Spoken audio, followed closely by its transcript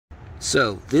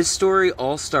So, this story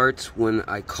all starts when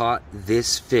I caught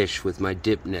this fish with my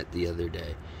dip net the other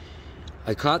day.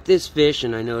 I caught this fish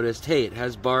and I noticed, hey, it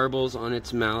has barbels on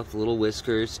its mouth, little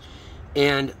whiskers,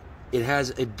 and it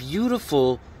has a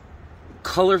beautiful,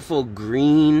 colorful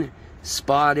green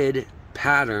spotted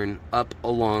pattern up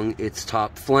along its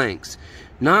top flanks.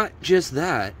 Not just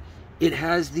that, it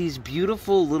has these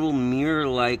beautiful little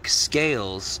mirror-like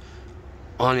scales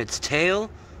on its tail,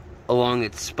 along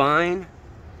its spine,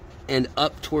 and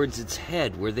up towards its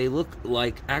head, where they look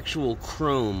like actual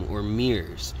chrome or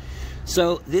mirrors.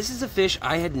 So this is a fish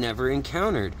I had never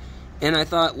encountered, and I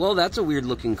thought, well, that's a weird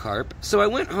looking carp. So I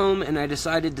went home and I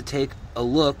decided to take a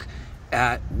look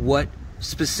at what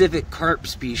specific carp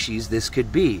species this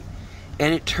could be.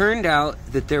 And it turned out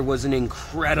that there was an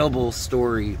incredible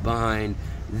story behind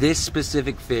this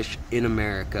specific fish in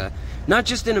America. Not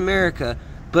just in America,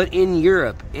 but in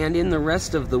Europe and in the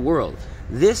rest of the world.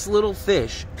 This little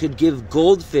fish could give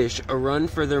goldfish a run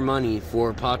for their money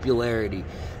for popularity.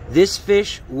 This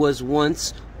fish was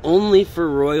once only for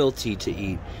royalty to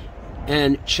eat.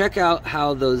 And check out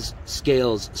how those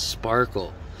scales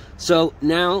sparkle. So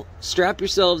now, strap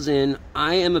yourselves in.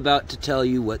 I am about to tell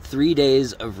you what 3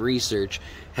 days of research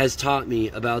has taught me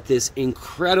about this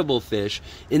incredible fish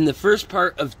in the first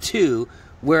part of 2,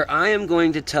 where I am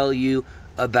going to tell you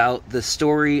about the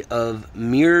story of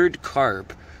mirrored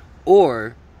carp,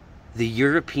 or the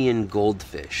European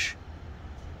goldfish.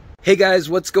 Hey guys,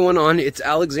 what's going on? It's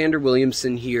Alexander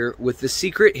Williamson here with The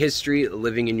Secret History of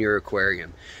Living in Your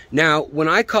Aquarium. Now, when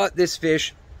I caught this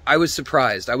fish, I was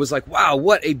surprised. I was like, wow,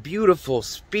 what a beautiful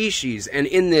species. And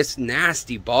in this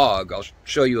nasty bog, I'll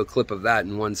show you a clip of that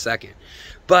in 1 second.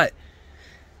 But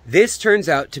this turns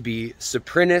out to be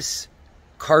Cyprinus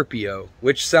Carpio,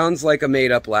 which sounds like a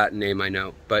made-up Latin name, I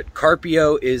know, but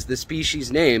Carpio is the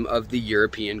species name of the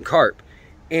European carp.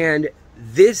 And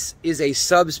this is a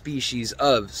subspecies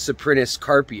of Cyprinus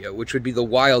carpio, which would be the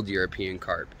wild European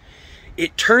carp.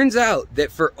 It turns out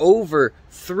that for over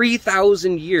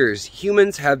 3,000 years,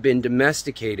 humans have been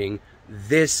domesticating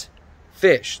this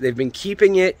fish. They've been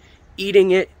keeping it, eating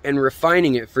it, and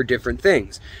refining it for different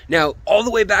things. Now, all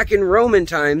the way back in Roman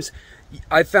times,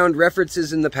 I found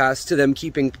references in the past to them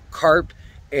keeping carp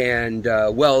and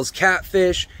Wells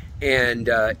catfish and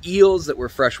eels that were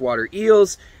freshwater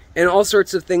eels and all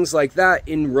sorts of things like that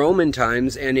in Roman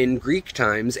times and in Greek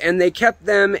times. And they kept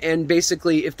them, and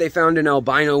basically if they found an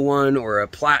albino one or a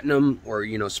platinum or,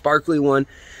 you know, sparkly one,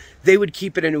 they would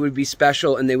keep it and it would be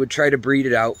special, and they would try to breed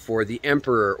it out for the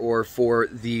emperor or for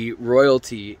the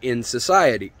royalty in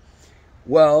society.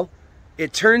 Well,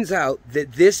 it turns out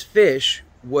that this fish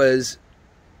was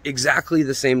exactly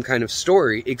the same kind of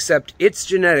story, except its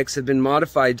genetics have been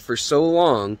modified for so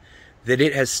long that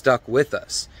it has stuck with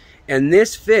us. And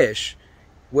this fish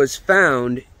was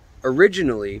found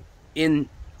originally in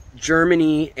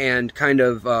Germany and kind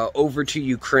of over to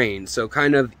Ukraine, so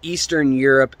kind of Eastern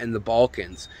Europe and the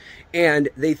Balkans. And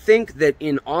they think that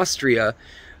in Austria,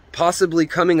 possibly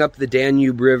coming up the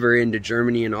Danube River into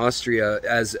Germany and Austria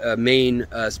as a main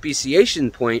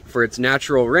speciation point for its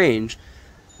natural range,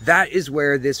 that is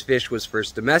where this fish was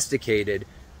first domesticated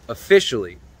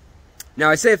officially.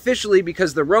 Now, I say officially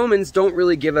because the Romans don't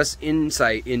really give us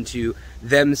insight into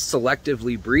them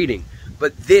selectively breeding.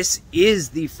 But this is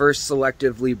the first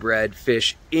selectively bred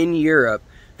fish in Europe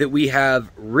that we have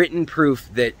written proof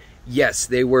that, yes,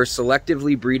 they were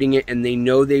selectively breeding it, and they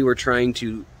know they were trying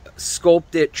to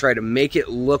sculpt it, try to make it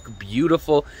look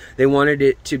beautiful. They wanted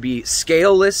it to be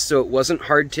scaleless so it wasn't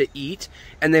hard to eat,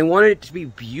 and they wanted it to be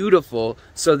beautiful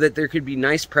so that there could be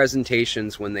nice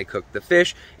presentations when they cooked the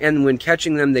fish, and when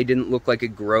catching them they didn't look like a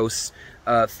gross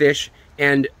fish.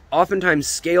 And oftentimes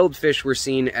scaled fish were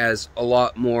seen as a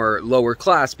lot more lower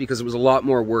class because it was a lot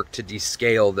more work to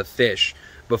descale the fish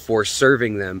before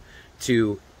serving them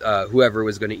to whoever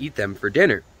was going to eat them for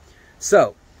dinner.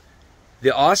 So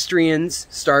the Austrians,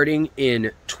 starting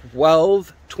in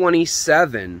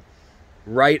 1227,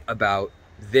 write about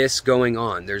this going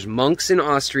on. There's monks in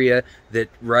Austria that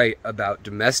write about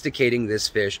domesticating this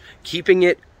fish, keeping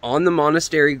it on the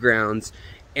monastery grounds,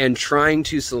 and trying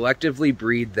to selectively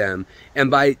breed them.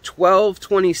 And by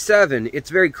 1227,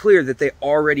 it's very clear that they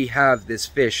already have this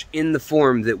fish in the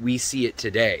form that we see it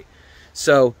today.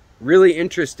 So, really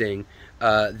interesting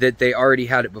that they already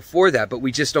had it before that, but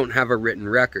we just don't have a written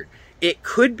record. It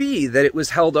could be that it was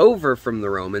held over from the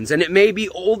Romans, and it may be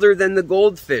older than the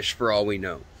goldfish for all we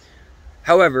know.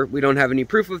 However, we don't have any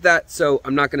proof of that, so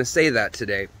I'm not going to say that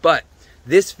today. But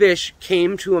this fish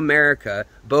came to America,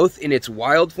 both in its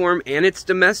wild form and its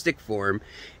domestic form,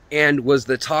 and was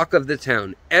the talk of the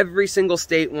town. Every single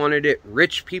state wanted it.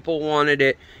 Rich people wanted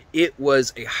it. It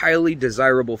was a highly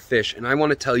desirable fish, and I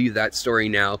want to tell you that story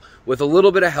now with a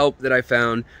little bit of help that I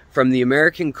found from the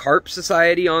American Carp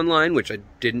Society online, which I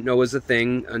didn't know was a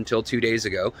thing until 2 days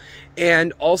ago,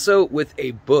 and also with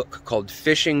a book called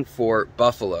Fishing for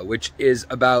Buffalo, which is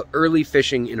about early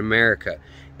fishing in America.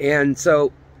 And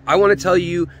so I want to tell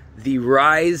you the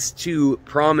rise to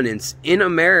prominence in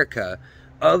America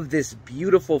of this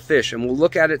beautiful fish, and we'll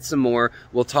look at it some more.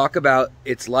 We'll talk about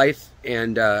its life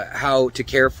and how to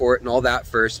care for it and all that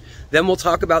first. Then we'll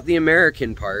talk about the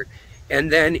American part.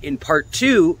 And then in part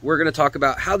 2, we're going to talk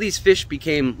about how these fish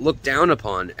became looked down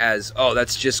upon as, oh,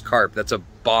 that's just carp. That's a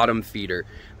bottom feeder.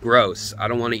 Gross. I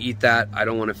don't want to eat that. I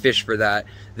don't want to fish for that.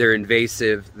 They're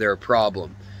invasive. They're a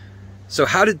problem. So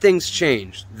how did things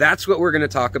change? That's what we're going to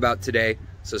talk about today.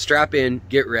 So strap in,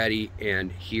 get ready,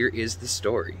 and here is the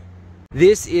story.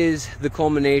 This is the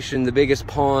culmination, the biggest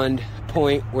pond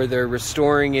point where they're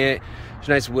restoring it. There's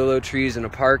nice willow trees and a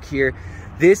park here.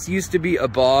 This used to be a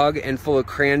bog and full of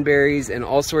cranberries and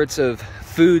all sorts of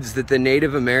foods that the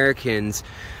Native Americans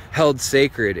held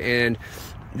sacred, and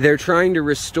they're trying to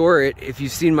restore it. If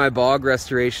you've seen my bog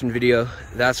restoration video,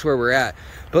 that's where we're at.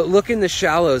 But look in the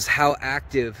shallows how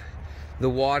active the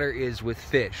water is with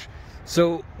fish.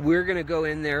 So we're gonna go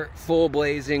in there full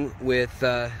blazing with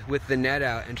the net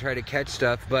out and try to catch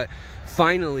stuff. But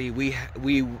finally, we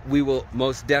will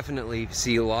most definitely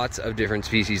see lots of different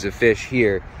species of fish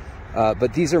here.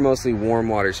 But these are mostly warm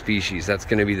water species. That's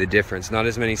gonna be the difference. Not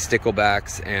as many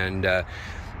sticklebacks and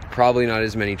probably not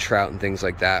as many trout and things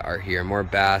like that are here. More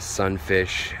bass,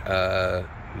 sunfish,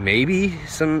 maybe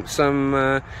some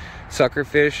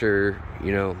suckerfish or,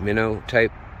 you know, minnow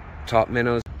type, top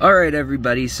minnows. All right,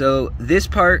 everybody, so this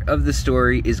part of the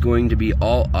story is going to be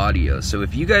all audio. So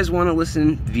if you guys want to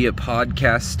listen via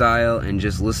podcast style and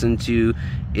just listen to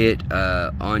it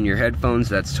on your headphones,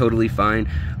 that's totally fine.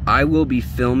 I will be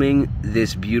filming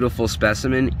this beautiful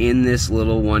specimen in this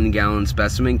little 1-gallon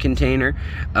specimen container,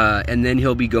 and then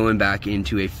he'll be going back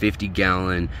into a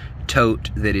 50-gallon tote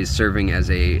that is serving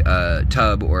as a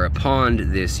tub or a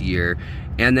pond this year,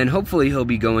 and then hopefully he'll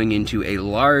be going into a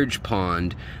large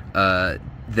pond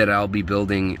that I'll be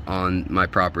building on my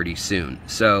property soon.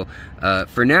 So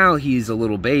for now, he's a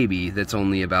little baby that's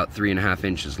only about 3.5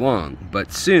 inches long,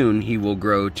 but soon he will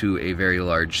grow to a very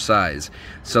large size.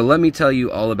 So let me tell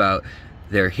you all about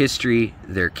their history,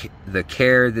 the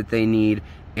care that they need,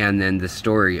 and then the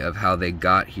story of how they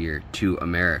got here to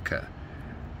America.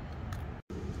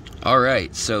 All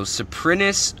right, so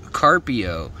Cyprinus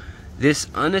Carpio, this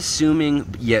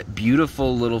unassuming yet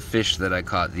beautiful little fish that I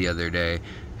caught the other day,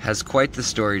 has quite the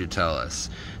story to tell us.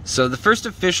 So the first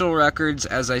official records,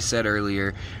 as I said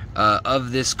earlier,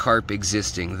 of this carp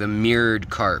existing, the mirrored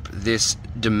carp, this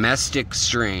domestic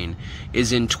strain,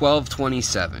 is in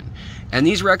 1227. And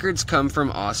these records come from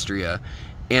Austria,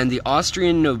 and the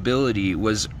Austrian nobility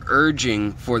was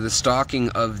urging for the stocking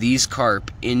of these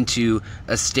carp into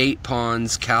estate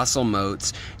ponds, castle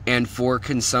moats, and for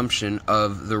consumption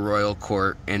of the royal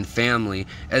court and family,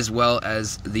 as well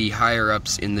as the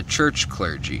higher-ups in the church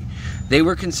clergy. They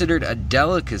were considered a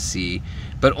delicacy,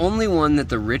 but only one that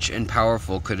the rich and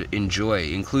powerful could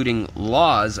enjoy, including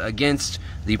laws against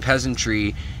the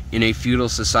peasantry in a feudal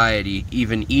society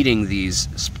even eating these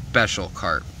special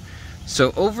carp.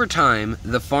 So over time,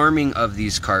 the farming of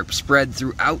these carp spread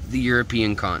throughout the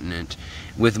European continent,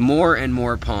 with more and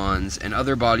more ponds and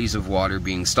other bodies of water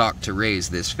being stocked to raise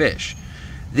this fish.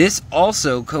 This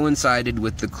also coincided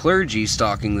with the clergy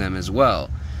stocking them as well,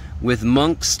 with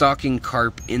monks stocking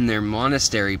carp in their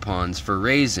monastery ponds for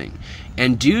raising.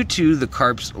 And due to the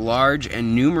carp's large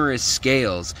and numerous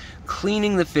scales,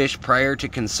 cleaning the fish prior to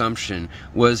consumption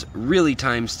was really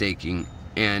painstaking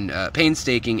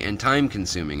and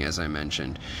time-consuming, as I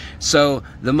mentioned. So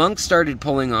the monks started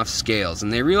pulling off scales,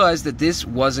 and they realized that this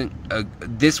wasn't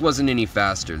any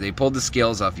faster. They pulled the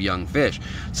scales off young fish.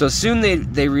 So soon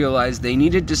they realized they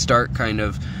needed to start kind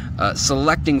of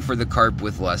selecting for the carp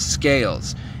with less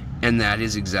scales, and that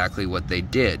is exactly what they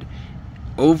did.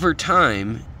 Over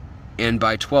time, and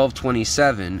by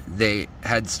 1227, they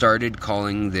had started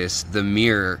calling this the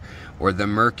mirror, or the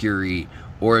mercury,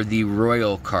 or the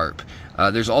royal carp.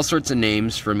 There's all sorts of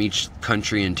names from each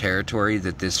country and territory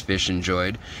that this fish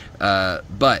enjoyed,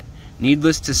 but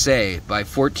needless to say, by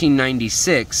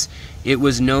 1496, it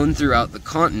was known throughout the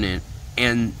continent,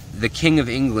 and the King of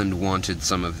England wanted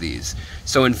some of these.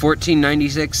 So in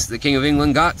 1496, the King of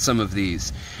England got some of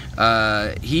these.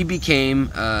 He became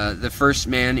the first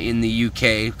man in the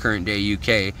UK, current day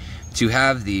UK, to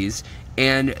have these,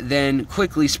 and then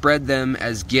quickly spread them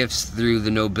as gifts through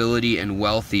the nobility and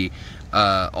wealthy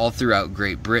all throughout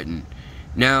Great Britain.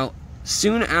 Now,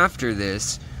 soon after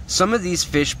this, some of these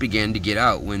fish began to get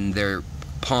out when their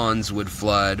ponds would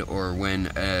flood, or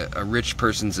when a rich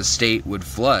person's estate would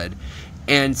flood.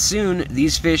 And soon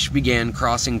these fish began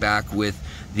crossing back with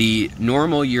the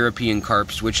normal European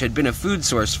carps, which had been a food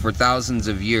source for thousands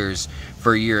of years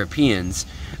for Europeans.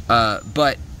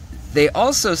 But they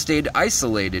also stayed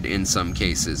isolated in some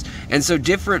cases. And so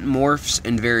different morphs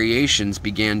and variations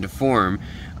began to form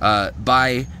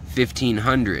by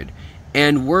 1500.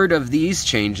 And word of these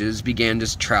changes began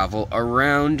to travel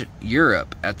around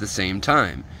Europe at the same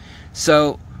time.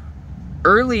 So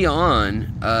early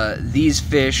on, these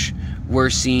fish were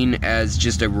seen as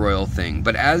just a royal thing.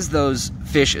 But as those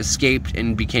fish escaped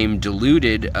and became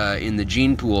diluted in the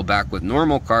gene pool back with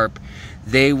normal carp,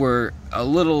 they were a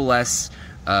little less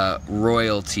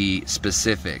royalty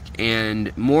specific.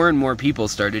 And more people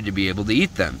started to be able to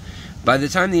eat them. By the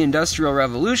time the Industrial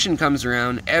Revolution comes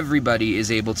around, everybody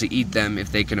is able to eat them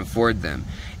if they can afford them.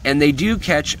 And they do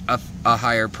catch a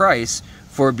higher price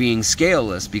for being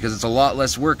scaleless, because it's a lot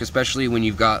less work, especially when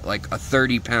you've got like a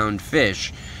 30-pound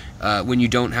fish, when you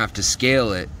don't have to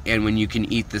scale it, and when you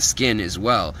can eat the skin as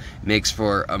well. It makes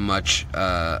for a much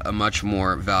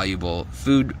more valuable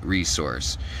food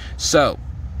resource. So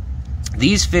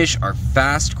these fish are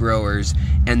fast growers,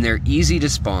 and they're easy to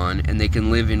spawn, and they can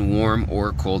live in warm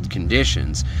or cold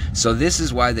conditions. So this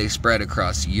is why they spread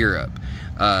across Europe.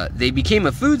 They became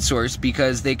a food source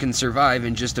because they can survive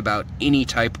in just about any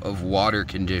type of water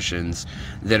conditions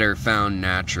that are found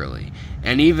naturally,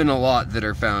 and even a lot that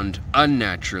are found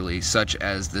unnaturally, such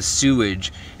as the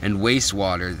sewage and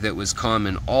wastewater that was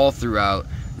common all throughout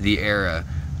the era,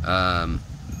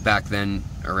 back then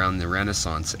around the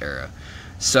Renaissance era.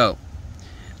 So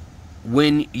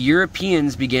when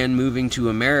Europeans began moving to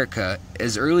America,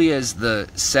 as early as the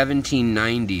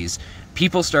 1790s,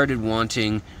 people started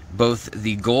wanting both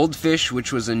the goldfish,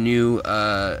 which was a new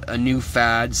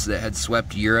fad that had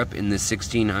swept Europe in the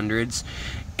 1600s,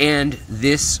 and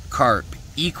this carp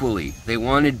equally. They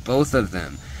wanted both of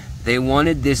them. They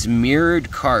wanted this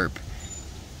mirrored carp,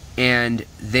 and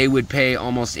they would pay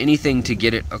almost anything to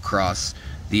get it across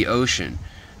the ocean.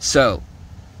 So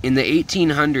in the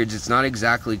 1800s, it's not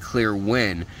exactly clear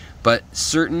when, but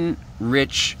certain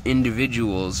rich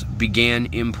individuals began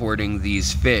importing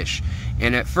these fish.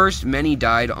 And at first, many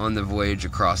died on the voyage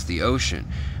across the ocean.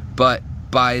 But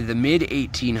by the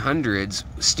mid-1800s,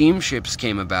 steamships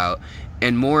came about,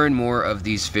 and more of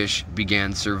these fish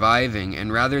began surviving.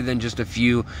 And rather than just a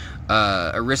few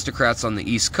aristocrats on the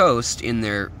East Coast in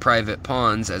their private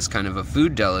ponds as kind of a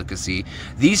food delicacy,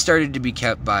 these started to be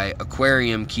kept by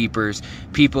aquarium keepers,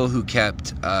 people who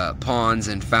kept ponds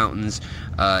and fountains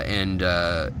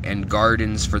and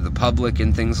gardens for the public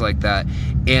and things like that,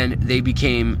 and they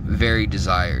became very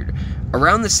desired.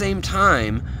 Around the same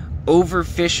time,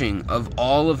 overfishing of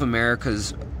all of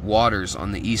America's waters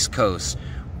on the East Coast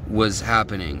was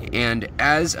happening, and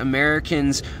as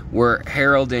Americans were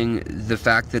heralding the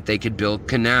fact that they could build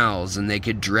canals and they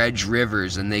could dredge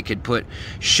rivers and they could put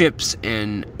ships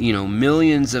and, you know,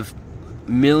 millions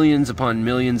upon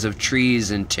millions of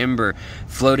trees and timber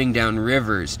floating down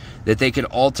rivers, that they could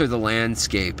alter the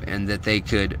landscape and that they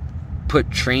could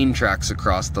put train tracks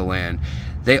across the land,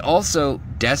 they also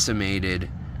decimated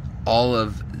all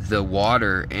of the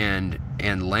water and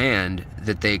land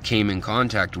that they came in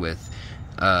contact with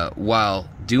while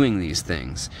doing these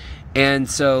things. And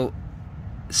so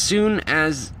soon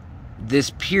as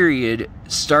this period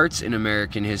starts in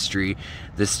American history,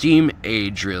 the steam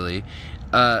age really,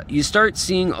 you start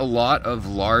seeing a lot of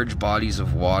large bodies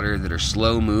of water that are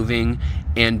slow moving,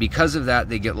 and because of that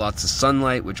they get lots of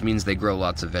sunlight, which means they grow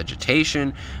lots of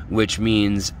vegetation, which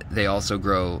means they also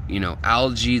grow, you know,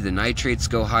 algae, the nitrates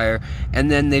go higher, and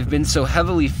then they've been so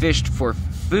heavily fished for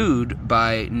food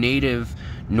by native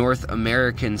North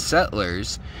American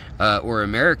settlers, or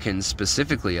Americans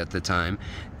specifically at the time,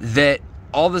 that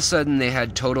all of a sudden they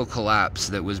had total collapse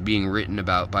that was being written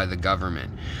about by the government.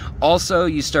 Also,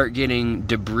 you start getting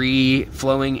debris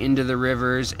flowing into the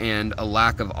rivers and a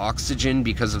lack of oxygen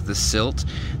because of the silt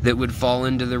that would fall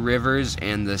into the rivers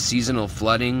and the seasonal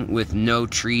flooding with no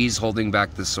trees holding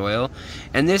back the soil.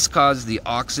 And this caused the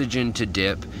oxygen to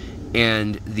dip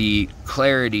and the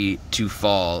clarity to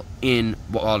fall in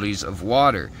bodies of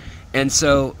water. And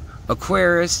so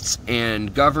aquarists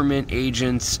and government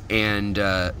agents and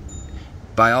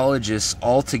biologists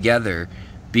all together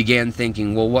began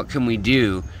thinking, well, what can we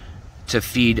do to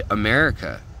feed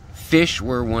America? fish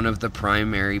were one of the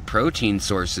primary protein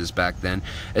sources back then,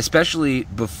 especially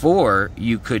before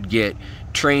you could get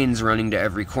trains running to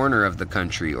every corner of the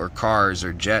country, or cars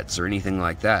or jets or anything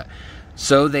like that.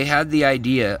 So they had the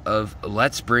idea of,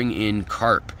 let's bring in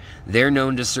carp. They're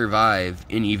known to survive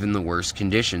in even the worst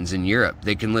conditions in Europe.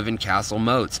 They can live in castle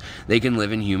moats. They can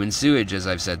live in human sewage, as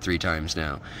I've said 3 times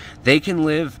now. They can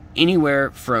live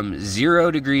anywhere from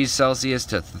 0 degrees Celsius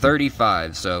to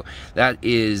 35. So that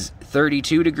is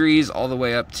 32 degrees all the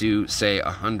way up to, say,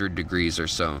 100 degrees or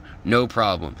so. No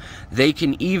problem. They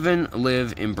can even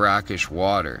live in brackish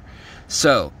water.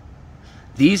 So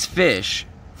these fish,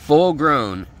 full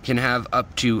grown, can have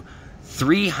up to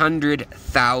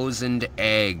 300,000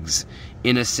 eggs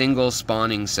in a single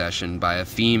spawning session by a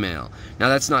female. Now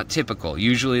that's not typical.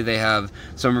 Usually they have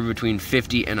somewhere between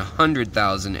 50 and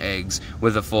 100,000 eggs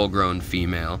with a full-grown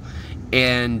female,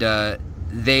 and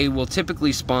they will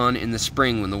typically spawn in the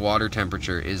spring when the water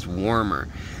temperature is warmer.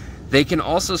 They can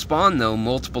also spawn, though,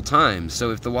 multiple times.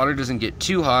 So if the water doesn't get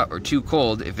too hot or too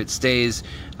cold, if it stays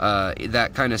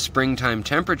that kind of springtime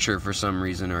temperature for some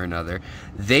reason or another,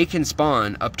 they can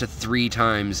spawn up to 3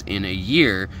 times in a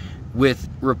year, with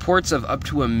reports of up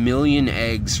to 1 million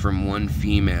eggs from one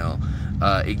female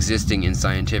existing in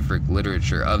scientific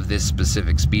literature of this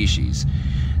specific species.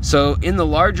 So in the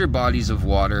larger bodies of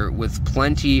water with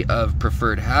plenty of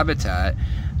preferred habitat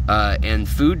and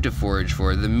food to forage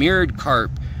for, the mirrored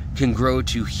carp can grow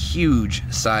to huge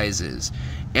sizes,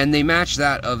 and they match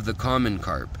that of the common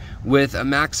carp, with a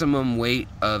maximum weight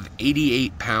of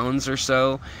 88 pounds or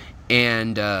so,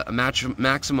 and a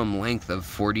maximum length of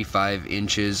 45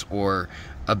 inches, or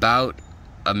about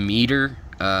 1.5 meters.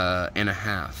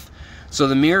 So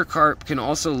the mirror carp can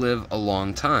also live a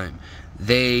long time.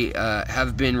 They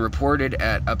have been reported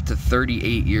at up to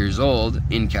 38 years old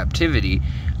in captivity,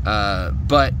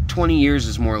 but 20 years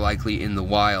is more likely in the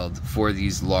wild for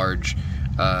these large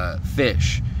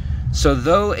fish. So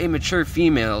though a mature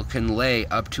female can lay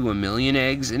up to 1 million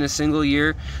eggs in a single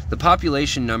year, the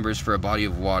population numbers for a body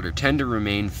of water tend to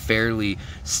remain fairly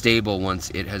stable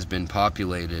once it has been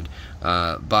populated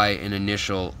by an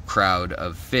initial crowd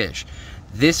of fish.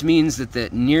 This means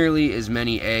that nearly as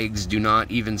many eggs do not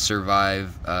even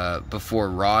survive before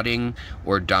rotting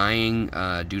or dying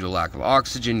due to lack of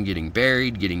oxygen, getting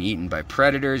buried, getting eaten by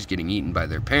predators, getting eaten by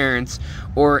their parents,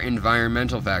 or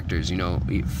environmental factors,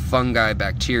 fungi,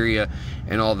 bacteria,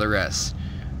 and all the rest.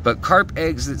 But carp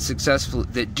eggs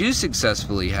that do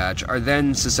successfully hatch are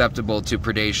then susceptible to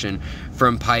predation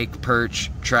from pike,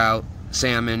 perch, trout,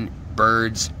 salmon,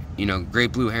 birds,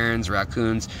 great blue herons,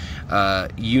 raccoons,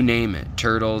 you name it,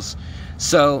 turtles.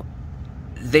 So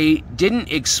they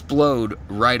didn't explode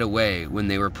right away when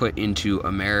they were put into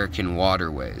American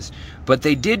waterways, but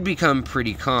they did become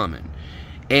pretty common.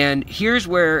 And here's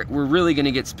where we're really going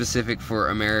to get specific for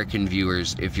American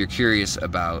viewers if you're curious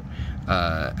about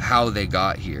how they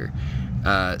got here.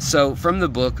 So from the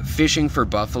book Fishing for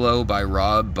Buffalo by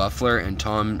Rob Buffler and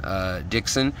Tom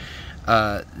Dixon,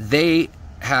 they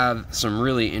have some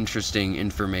really interesting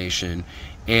information,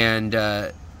 and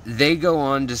they go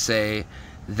on to say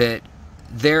that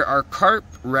there are carp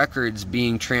records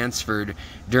being transferred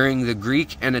during the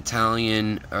Greek and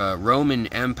Italian Roman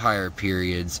Empire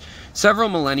periods, several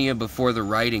millennia before the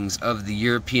writings of the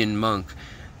European monk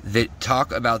that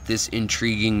talk about this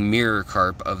intriguing mirror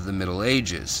carp of the Middle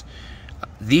Ages.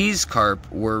 These carp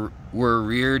were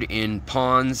reared in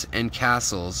ponds and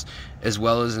castles, as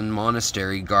well as in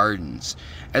monastery gardens.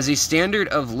 As a standard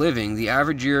of living, the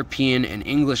average European and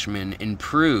Englishman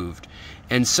improved,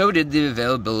 and so did the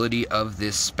availability of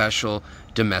this special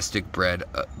domestic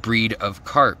breed of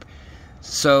carp.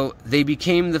 So they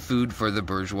became the food for the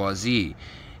bourgeoisie.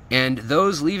 And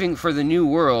those leaving for the New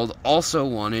World also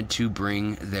wanted to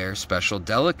bring their special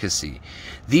delicacy.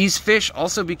 These fish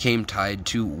also became tied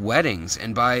to weddings,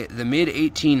 and by the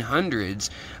mid-1800s,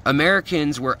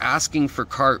 Americans were asking for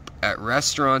carp at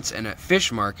restaurants and at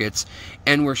fish markets,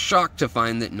 and were shocked to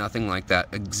find that nothing like that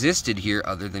existed here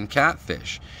other than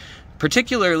catfish.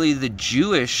 Particularly the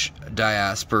Jewish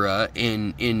diaspora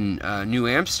in New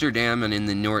Amsterdam and in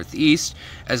the Northeast,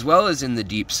 as well as in the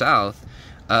Deep South,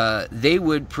 they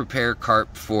would prepare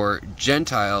carp for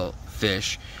Gentile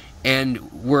fish,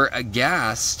 and were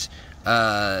aghast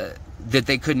that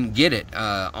they couldn't get it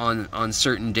on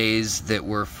certain days that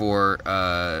were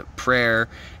for prayer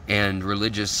and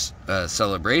religious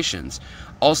celebrations.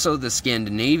 Also, the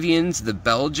Scandinavians, the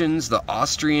Belgians, the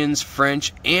Austrians,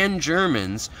 French, and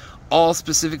Germans all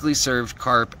specifically served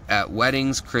carp at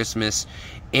weddings, Christmas,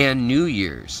 and New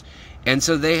Year's. And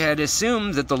so they had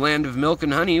assumed that the land of milk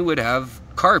and honey would have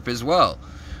carp as well.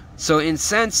 So in a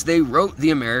sense, they wrote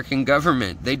the American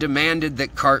government. They demanded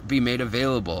that carp be made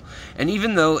available. And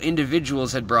even though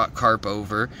individuals had brought carp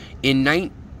over, in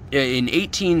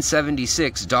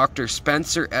 1876, Dr.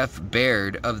 Spencer F.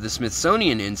 Baird of the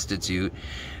Smithsonian Institute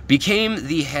became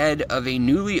the head of a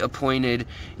newly appointed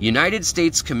United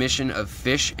States Commission of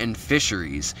Fish and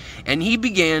Fisheries, and he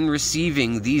began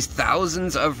receiving these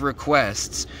thousands of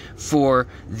requests for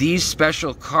these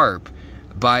special carp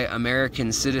by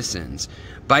American citizens.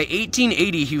 By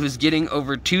 1880, he was getting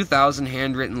over 2,000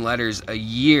 handwritten letters a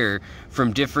year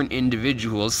from different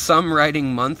individuals, some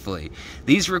writing monthly.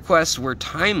 These requests were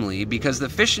timely because the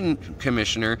fishing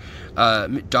commissioner,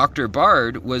 Dr.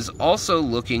 Bard, was also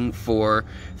looking for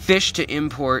fish to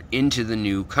import into the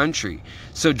new country.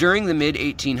 So during the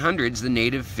mid-1800s, the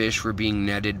native fish were being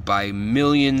netted by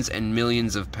millions and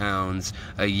millions of pounds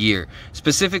a year,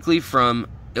 specifically from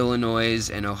Illinois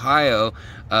and Ohio,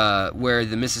 where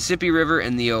the Mississippi River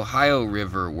and the Ohio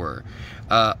River were.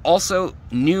 Also,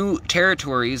 new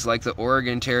territories like the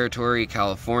Oregon Territory,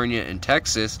 California, and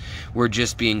Texas were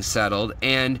just being settled,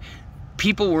 and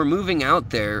people were moving out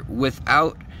there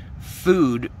without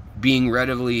food being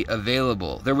readily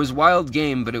available. There was wild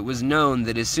game, but it was known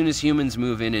that as soon as humans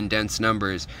move in dense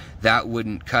numbers, that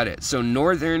wouldn't cut it. So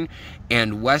northern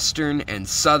and western and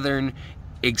southern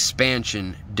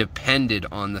expansion depended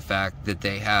on the fact that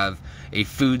they have a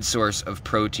food source of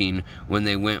protein when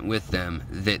they went with them,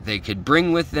 that they could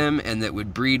bring with them and that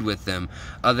would breed with them,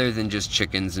 other than just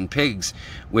chickens and pigs,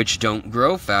 which don't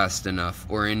grow fast enough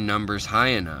or in numbers high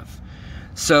enough.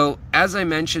 So, as I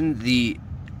mentioned, the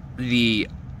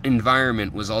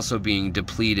environment was also being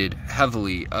depleted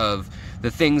heavily of the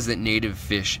things that native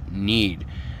fish need.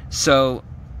 So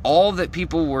all that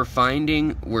people were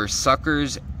finding were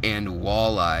suckers and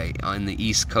walleye on the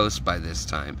East Coast by this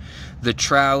time. The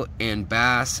trout and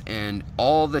bass and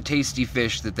all the tasty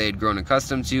fish that they had grown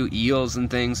accustomed to, eels and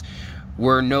things,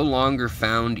 were no longer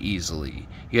found easily.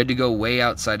 You had to go way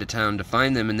outside of town to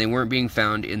find them, and they weren't being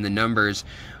found in the numbers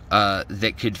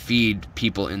that could feed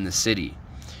people in the city.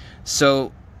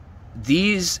 So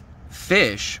these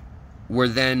fish were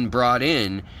then brought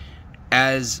in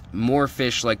as more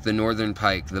fish like the northern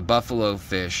pike, the buffalo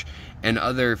fish, and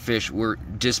other fish were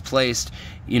displaced.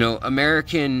 You know,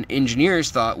 American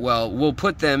engineers thought, well, we'll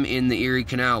put them in the Erie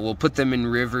Canal, we'll put them in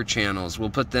river channels, we'll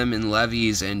put them in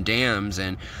levees and dams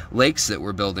and lakes that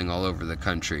we're building all over the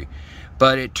country.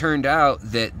 But it turned out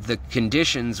that the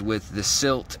conditions with the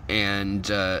silt and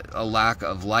a lack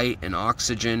of light and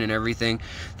oxygen and everything,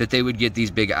 that they would get these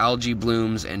big algae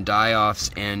blooms and die-offs,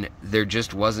 and there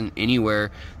just wasn't anywhere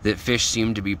that fish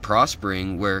seemed to be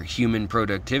prospering where human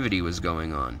productivity was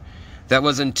going on. That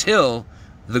was until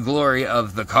the glory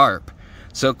of the carp.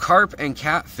 So carp and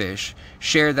catfish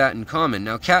share that in common.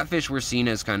 Now, catfish were seen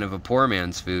as kind of a poor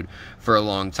man's food for a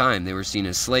long time. They were seen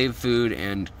as slave food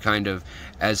and kind of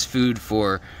as food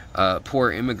for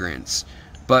poor immigrants.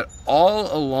 But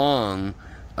all along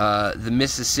the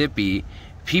Mississippi,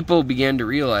 people began to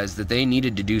realize that they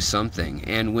needed to do something.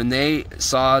 And when they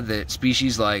saw that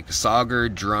species like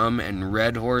sauger, drum, and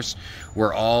red horse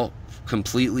were all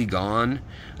completely gone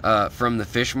from the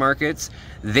fish markets,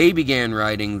 they began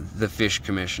writing the Fish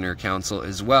Commissioner Council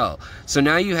as well. So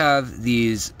now you have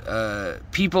these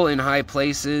people in high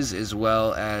places, as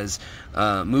well as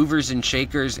movers and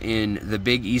shakers in the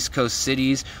big East Coast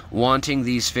cities, wanting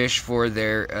these fish for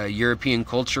their European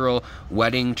cultural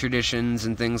wedding traditions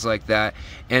and things like that.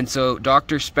 And so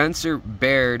Dr. Spencer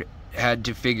Baird had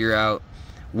to figure out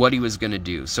what he was going to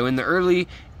do. So in the early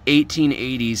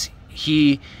 1880s,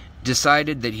 he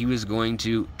decided that he was going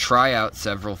to try out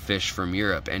several fish from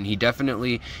Europe, and he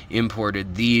definitely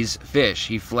imported these fish.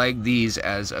 He flagged these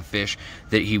as a fish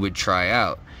that he would try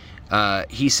out.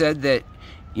 He said that,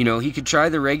 you know, he could try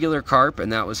the regular carp,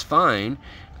 and that was fine,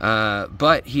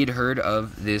 but he'd heard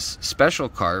of this special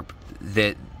carp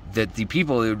that the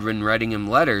people who had been writing him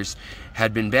letters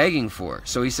had been begging for.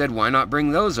 So he said, why not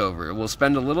bring those over? We'll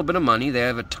spend a little bit of money, they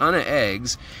have a ton of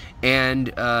eggs,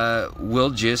 and we'll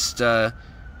just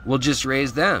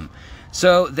raise them.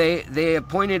 So they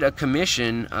appointed a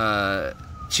commission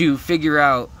to figure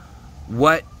out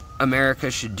what America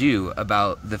should do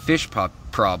about the fish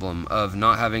problem of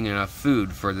not having enough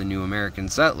food for the new American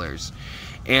settlers.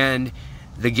 And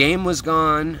the game was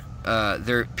gone.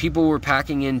 People were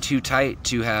packing in too tight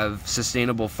to have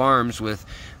sustainable farms with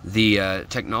the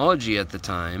technology at the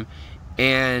time,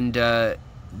 and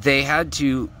they had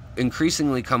to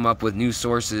increasingly come up with new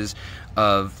sources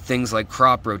of things like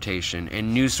crop rotation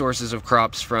and new sources of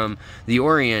crops from the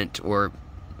Orient or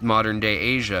modern day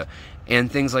Asia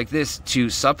and things like this to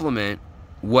supplement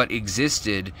what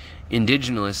existed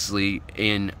indigenously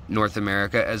in North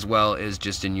America as well as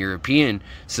just in European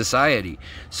society.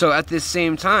 So at this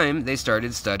same time, they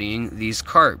started studying these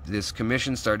carp. This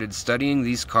commission started studying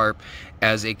these carp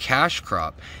as a cash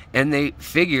crop, and they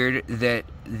figured that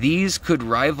these could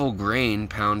rival grain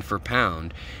pound for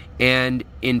pound, and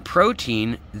in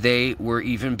protein they were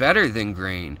even better than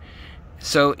grain.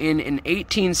 So in an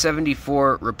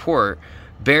 1874 report,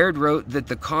 Baird wrote that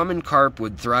the common carp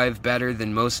would thrive better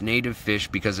than most native fish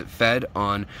because it fed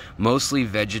on mostly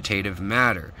vegetative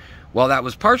matter. While that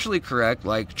was partially correct,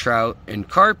 like trout and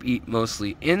carp eat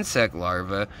mostly insect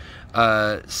larvae,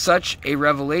 such a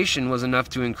revelation was enough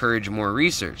to encourage more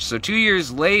research. So 2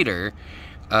 years later,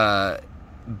 Baird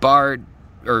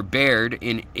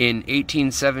in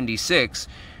 1876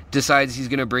 decides he's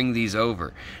going to bring these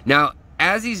over. Now,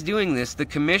 as he's doing this, the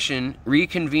commission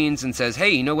reconvenes and says,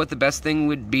 hey, you know what the best thing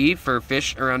would be for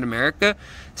fish around America?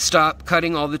 Stop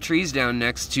cutting all the trees down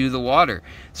next to the water.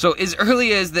 So as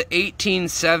early as the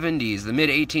 1870s, the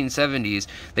mid-1870s,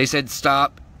 they said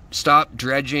stop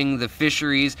dredging the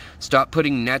fisheries, stop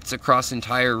putting nets across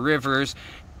entire rivers,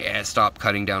 stop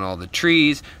cutting down all the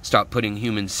trees, stop putting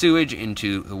human sewage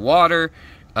into the water.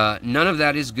 None of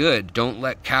that is good. Don't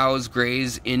let cows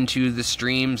graze into the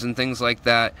streams and things like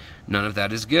that. None of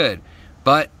that is good.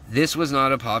 But this was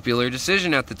not a popular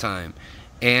decision at the time.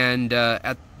 And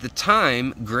at the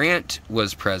time, Grant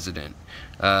was president,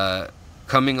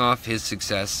 coming off his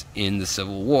success in the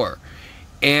Civil War.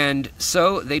 And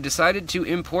so they decided to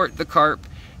import the carp,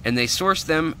 and they sourced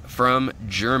them from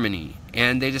Germany.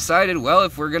 And they decided, well,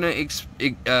 if we're going to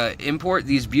import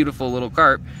these beautiful little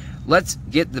carp, let's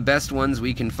get the best ones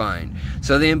we can find.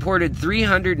 So they imported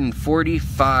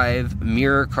 345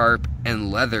 mirror carp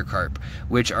and leather carp,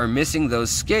 which are missing those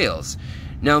scales.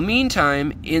 Now,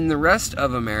 meantime, in the rest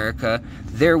of America,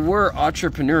 there were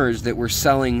entrepreneurs that were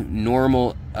selling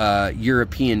normal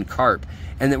European carp,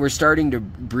 and that were starting to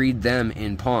breed them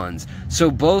in ponds. So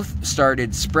both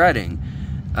started spreading.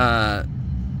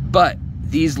 But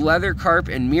these leather carp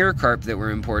and mirror carp that were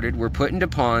imported were put into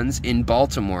ponds in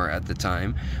Baltimore at the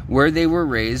time, where they were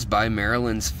raised by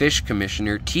Maryland's fish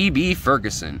commissioner, T.B.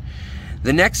 Ferguson.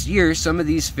 The next year, some of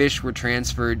these fish were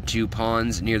transferred to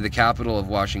ponds near the capital of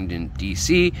Washington,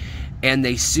 D.C., and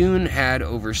they soon had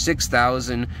over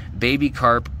 6,000 baby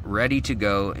carp ready to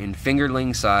go in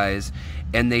fingerling size,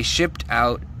 and they shipped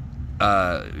out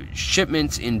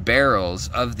shipments in barrels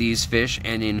of these fish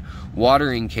and in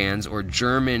watering cans or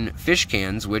German fish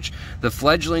cans, which the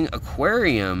fledgling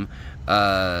aquarium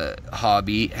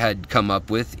hobby had come up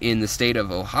with in the state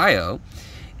of Ohio.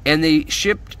 And they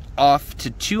shipped off to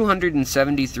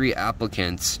 273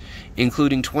 applicants,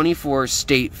 including 24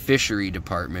 state fishery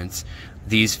departments,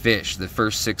 these fish, the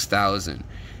first 6,000.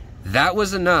 That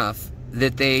was enough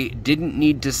that they didn't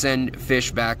need to send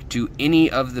fish back to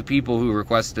any of the people who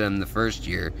requested them the first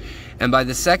year. And by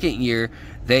the second year,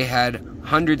 they had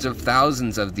hundreds of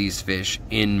thousands of these fish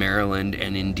in Maryland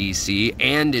and in DC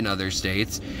and in other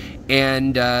states,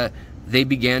 and they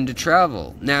began to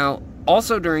travel. Now,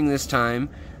 also during this time,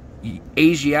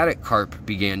 Asiatic carp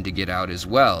began to get out as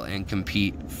well and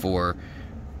compete for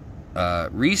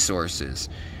resources.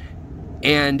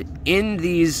 And in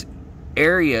these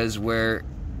areas where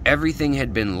everything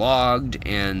had been logged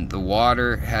and the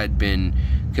water had been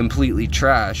completely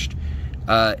trashed,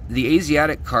 the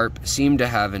Asiatic carp seemed to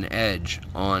have an edge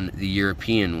on the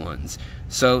European ones.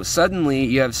 So suddenly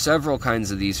you have several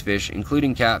kinds of these fish,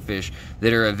 including catfish,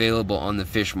 that are available on the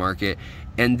fish market,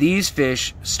 and these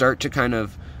fish start to kind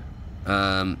of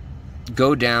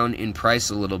go down in price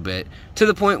a little bit, to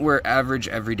the point where average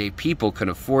everyday people can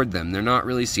afford them. They're not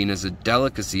really seen as a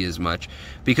delicacy as much,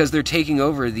 because they're taking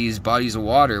over these bodies of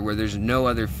water where there's no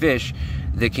other fish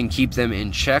that can keep them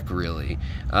in check, really.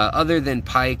 Other than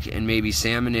pike and maybe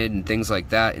salmonid and things like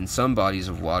that in some bodies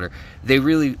of water, they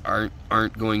really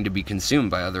aren't going to be consumed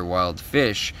by other wild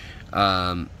fish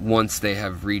once they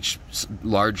have reached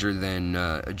larger than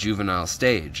a juvenile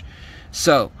stage.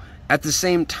 So at the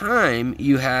same time,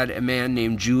 you had a man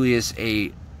named Julius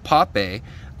A. Poppe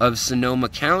of Sonoma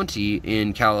County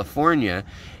in California,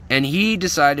 and he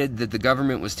decided that the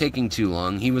government was taking too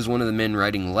long. He was one of the men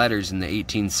writing letters in the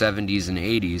 1870s and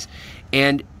 80s,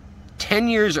 and 10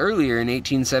 years earlier, in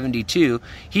 1872,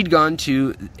 he'd gone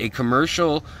to a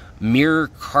commercial mirror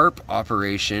carp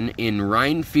operation in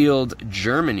Rheinfeld,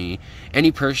 Germany, and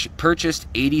he purchased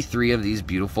 83 of these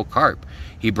beautiful carp.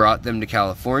 He brought them to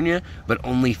California, but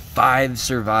only 5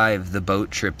 survived the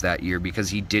boat trip that year because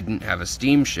he didn't have a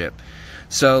steamship.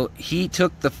 So he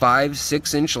took the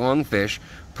 5-6 inch long fish,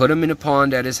 put them in a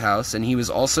pond at his house, and he was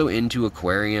also into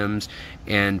aquariums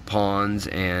and ponds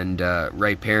and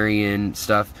riparian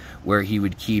stuff where he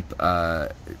would keep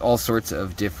all sorts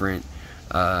of different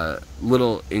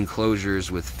little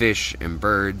enclosures with fish and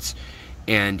birds.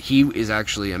 And he is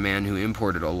actually a man who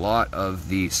imported a lot of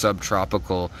the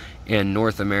subtropical and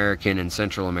North American and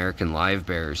Central American live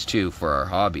bears too for our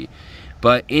hobby.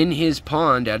 But in his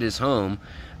pond at his home,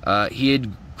 he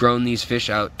had grown these fish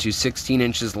out to 16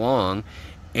 inches long,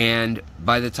 and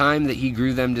by the time that he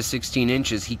grew them to 16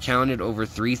 inches, he counted over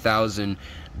 3,000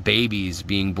 babies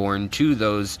being born to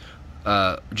those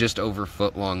just over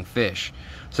foot-long fish.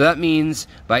 So that means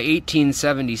by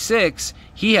 1876,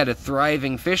 he had a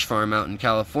thriving fish farm out in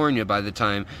California by the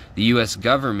time the U.S.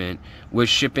 government was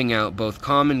shipping out both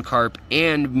common carp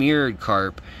and mirrored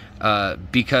carp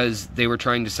because they were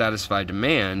trying to satisfy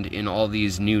demand in all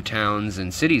these new towns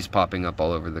and cities popping up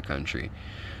all over the country.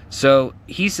 So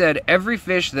he said, every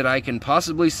fish that I can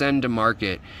possibly send to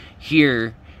market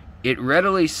here, it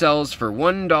readily sells for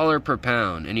 $1 per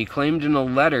pound, and he claimed in a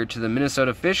letter to the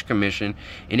Minnesota Fish Commission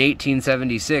in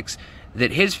 1876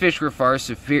 that his fish were far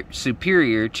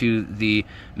superior to the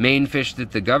main fish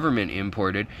that the government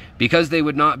imported because they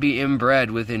would not be inbred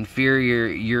with inferior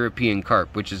European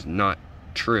carp, which is not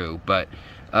true. But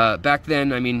back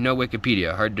then, I mean, no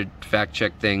Wikipedia, hard to fact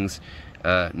check things.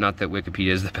 Not that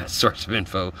Wikipedia is the best source of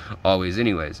info always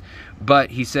anyways. But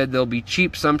he said there'll be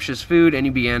cheap, sumptuous food, and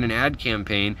he began an ad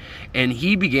campaign, and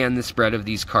he began the spread of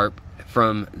these carp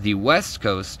from the West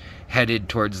Coast headed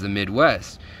towards the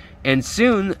Midwest. And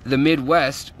soon the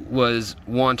Midwest was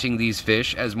wanting these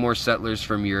fish as more settlers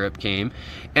from Europe came,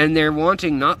 and they're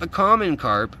wanting not the common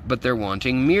carp, but they're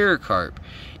wanting mirror carp.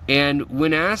 And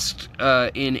when asked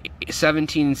in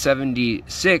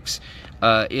 1776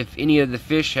 if any of the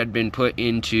fish had been put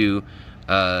into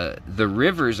the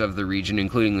rivers of the region,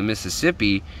 including the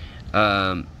Mississippi,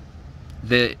 the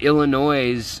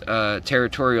Illinois'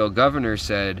 territorial governor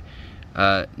said,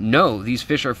 no, these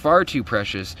fish are far too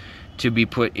precious to be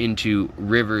put into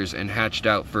rivers and hatched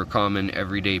out for common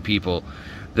everyday people.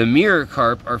 The mirror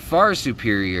carp are far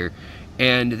superior,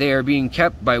 and they are being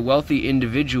kept by wealthy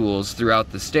individuals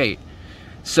throughout the state.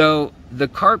 So the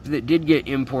carp that did get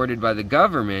imported by the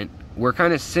government were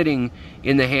kind of sitting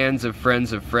in the hands of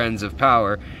friends of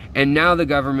power, and now the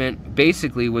government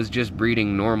basically was just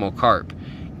breeding normal carp.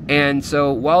 And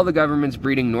so while the government's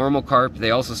breeding normal carp, they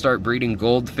also start breeding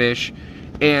goldfish,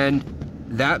 and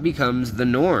that becomes the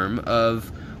norm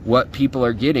of what people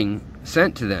are getting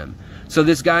sent to them. So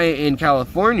this guy in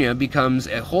California becomes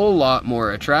a whole lot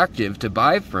more attractive to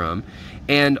buy from,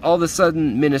 and all of a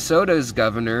sudden Minnesota's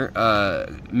governor,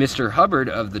 Mr. Hubbard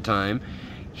of the time,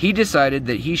 he decided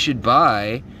that he should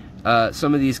buy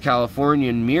some of these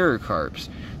Californian mirror carps.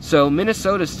 So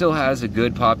Minnesota still has a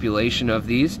good population of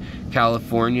these.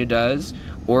 California does.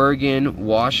 Oregon,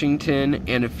 Washington,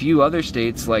 and a few other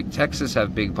states like Texas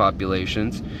have big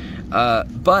populations.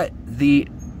 But the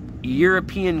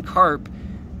European carp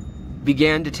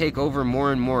began to take over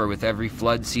more and more with every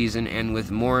flood season, and with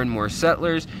more and more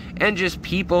settlers and just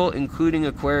people, including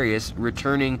Aquarius,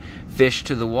 returning fish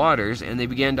to the waters, and they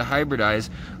began to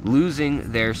hybridize,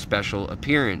 losing their special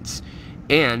appearance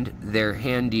and their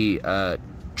handy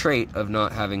trait of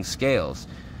not having scales.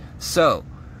 So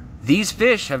these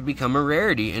fish have become a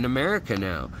rarity in America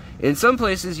now. In some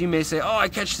places you may say, oh, I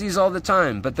catch these all the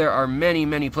time, but there are many,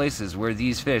 many places where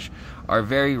these fish are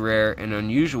very rare and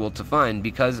unusual to find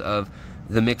because of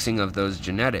the mixing of those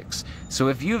genetics. So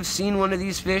if you have seen one of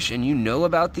these fish and you know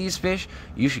about these fish,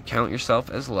 you should count yourself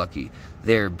as lucky.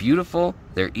 They're beautiful,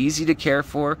 they're easy to care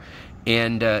for,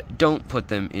 and don't put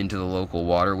them into the local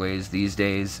waterways these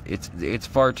days. It's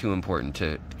far too important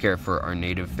to care for our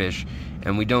native fish,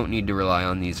 and we don't need to rely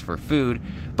on these for food.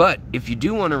 But if you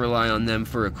do want to rely on them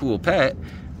for a cool pet,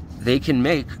 they can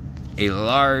make a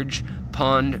large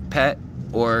pond pet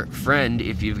or friend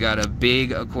if you've got a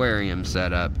big aquarium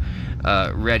set up,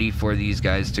 ready for these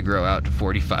guys to grow out to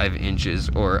 45 inches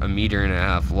or 1.5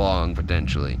 meters long,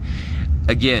 potentially.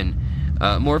 Again,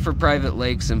 more for private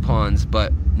lakes and ponds,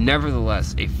 but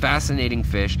nevertheless a fascinating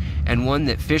fish, and one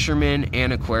that fishermen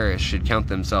and aquarists should count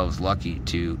themselves lucky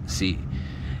to see.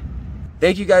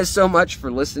 Thank you guys so much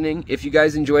for listening. If you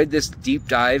guys enjoyed this deep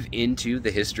dive into the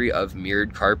history of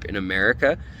mirrored carp in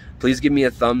America, please give me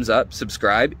a thumbs up,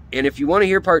 subscribe, and if you want to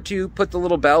hear part 2, put the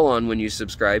little bell on when you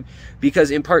subscribe, because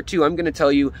in part 2 I'm going to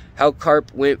tell you how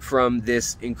carp went from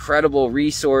this incredible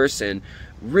resource and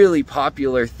really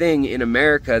popular thing in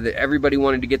America that everybody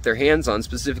wanted to get their hands on,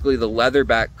 specifically the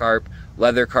leatherback carp,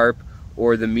 leather carp,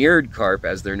 or the mirrored carp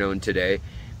as they're known today,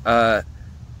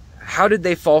 how did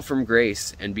they fall from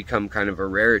grace and become kind of a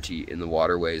rarity in the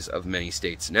waterways of many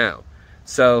states now?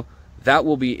 So that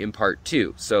will be in part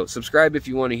 2. So subscribe if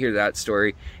you want to hear that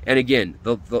story. And again,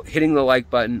 hitting the like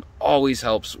button always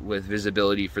helps with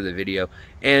visibility for the video.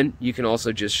 And you can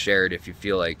also just share it if you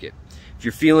feel like it. If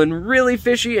you're feeling really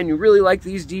fishy and you really like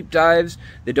these deep dives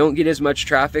that don't get as much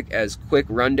traffic as quick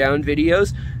rundown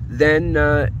videos,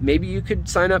 then maybe you could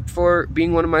sign up for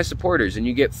being one of my supporters, and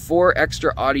you get 4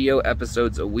 extra audio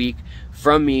episodes a week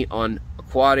from me on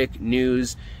aquatic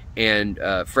news and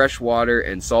freshwater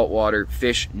and saltwater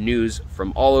fish news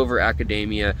from all over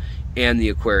academia and the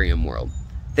aquarium world.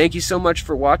 Thank you so much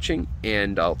for watching,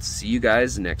 and I'll see you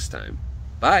guys next time.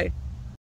 Bye!